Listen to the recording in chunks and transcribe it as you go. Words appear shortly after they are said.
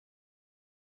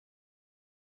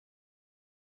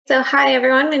So hi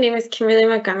everyone, my name is Kimberly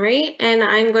Montgomery, and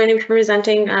I'm going to be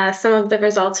presenting some of the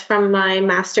results from my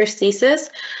master's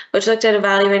thesis, which looked at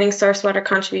evaluating source water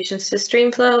contributions to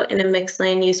streamflow in a mixed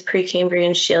land use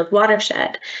Precambrian shield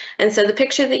watershed. And so the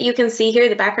picture that you can see here,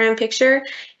 the background picture,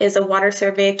 is a Water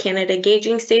Survey of Canada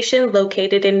gauging station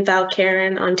located in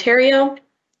Valcarran, Ontario.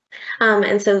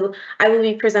 And so I will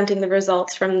be presenting the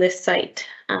results from this site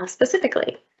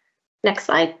specifically. Next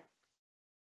slide.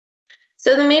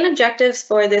 So the main objectives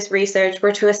for this research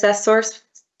were to assess sources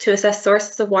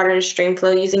of water to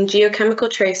streamflow using geochemical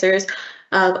tracers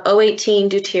of O18,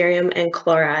 deuterium, and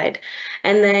chloride,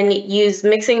 and then use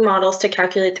mixing models to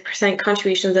calculate the percent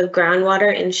contributions of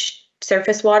groundwater and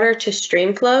surface water to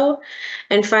streamflow,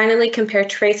 and finally compare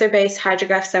tracer-based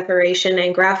hydrograph separation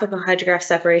and graphical hydrograph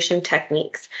separation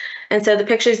techniques. And so the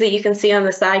pictures that you can see on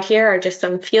the side here are just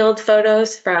some field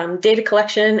photos from data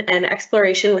collection and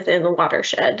exploration within the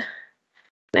watershed.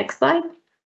 Next slide.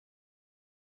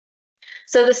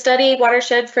 So the study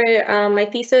watershed for my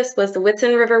thesis was the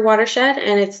Whitson River watershed,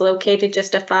 and it's located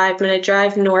just a 5-minute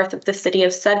drive north of the city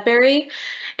of Sudbury.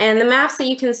 And the maps that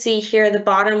you can see here, the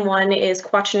bottom one is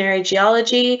quaternary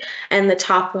geology, and the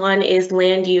top one is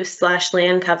land use /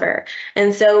 land cover.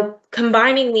 And so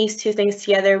combining these two things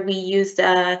together, we use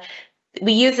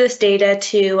this data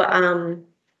to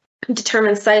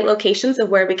determine site locations of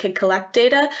where we could collect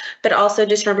data, but also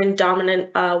determine dominant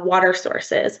water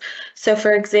sources. So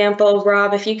for example,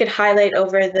 Rob, if you could highlight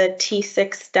over the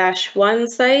T6-1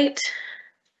 site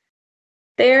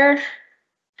there.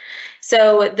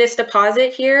 So this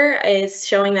deposit here is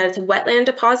showing that it's a wetland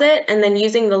deposit, and then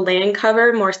using the land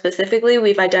cover more specifically,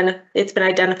 it's been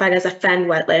identified as a fen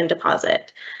wetland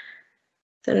deposit.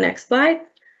 So next slide.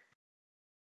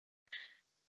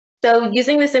 So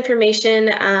using this information,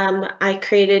 I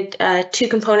created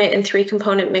 2-component and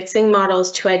 3-component mixing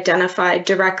models to identify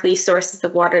directly sources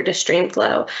of water to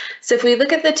streamflow. So if we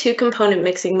look at the 2-component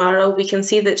mixing model, we can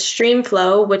see that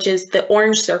streamflow, which is the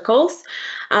orange circles,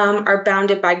 are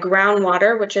bounded by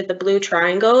groundwater, which are the blue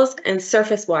triangles, and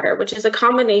surface water, which is a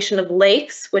combination of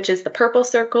lakes, which is the purple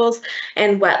circles,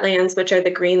 and wetlands, which are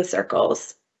the green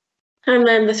circles. And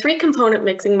then the 3-component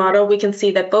mixing model, we can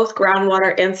see that both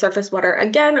groundwater and surface water,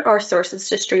 again, are sources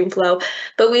to streamflow,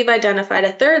 but we've identified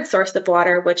a third source of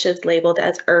water, which is labeled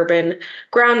as urban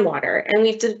groundwater. And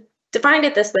we've defined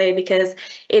it this way because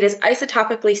it is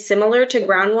isotopically similar to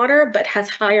groundwater, but has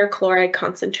higher chloride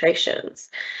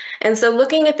concentrations. And so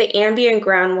looking at the ambient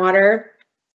groundwater,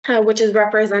 which is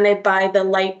represented by the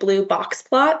light blue box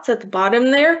plots at the bottom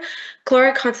there,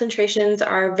 chloride concentrations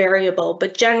are variable,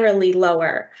 but generally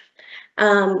lower.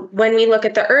 When we look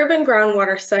at the urban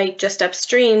groundwater site just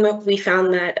upstream, we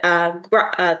found that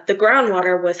the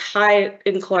groundwater was high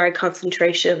in chloride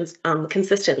concentrations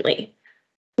consistently.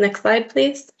 Next slide,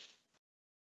 please.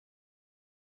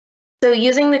 So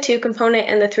using the 2-component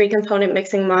and the 3-component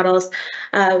mixing models,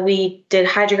 we did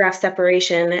hydrograph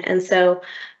separation. And so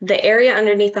the area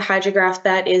underneath the hydrograph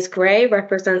that is gray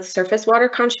represents surface water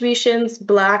contributions,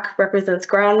 black represents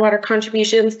groundwater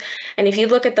contributions. And if you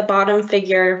look at the bottom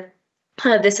figure,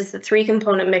 this is the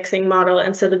 3-component mixing model,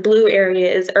 and so the blue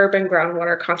area is urban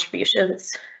groundwater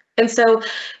contributions. And so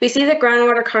we see that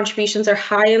groundwater contributions are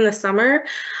high in the summer,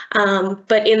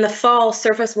 but in the fall,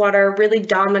 surface water really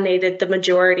dominated the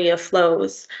majority of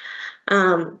flows.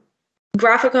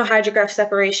 Graphical hydrograph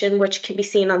separation, which can be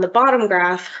seen on the bottom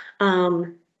graph,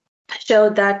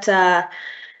 showed that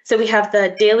so we have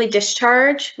the daily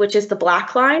discharge, which is the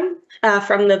black line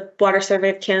from the Water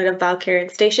Survey of Canada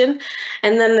Valcarran Station.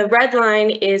 And then the red line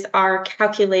is our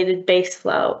calculated base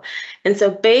flow. And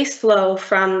so base flow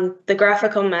from the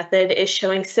graphical method is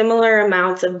showing similar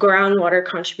amounts of groundwater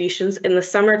contributions in the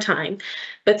summertime,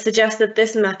 but suggests that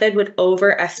this method would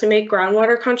overestimate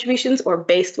groundwater contributions or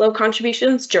base flow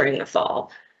contributions during the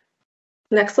fall.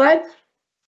 Next slide.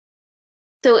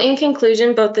 So in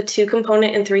conclusion, both the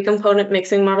 2-component and 3-component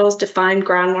mixing models defined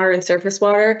groundwater and surface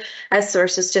water as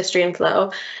sources to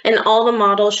streamflow. And all the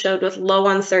models showed with low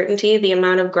uncertainty the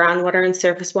amount of groundwater and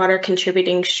surface water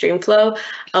contributing streamflow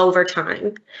over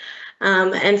time.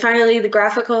 And finally, the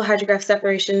graphical hydrograph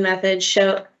separation method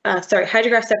showed that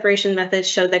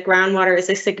groundwater is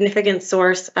a significant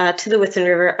source to the Whitson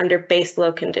River under base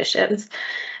flow conditions.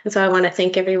 And so I want to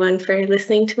thank everyone for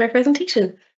listening to my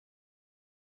presentation.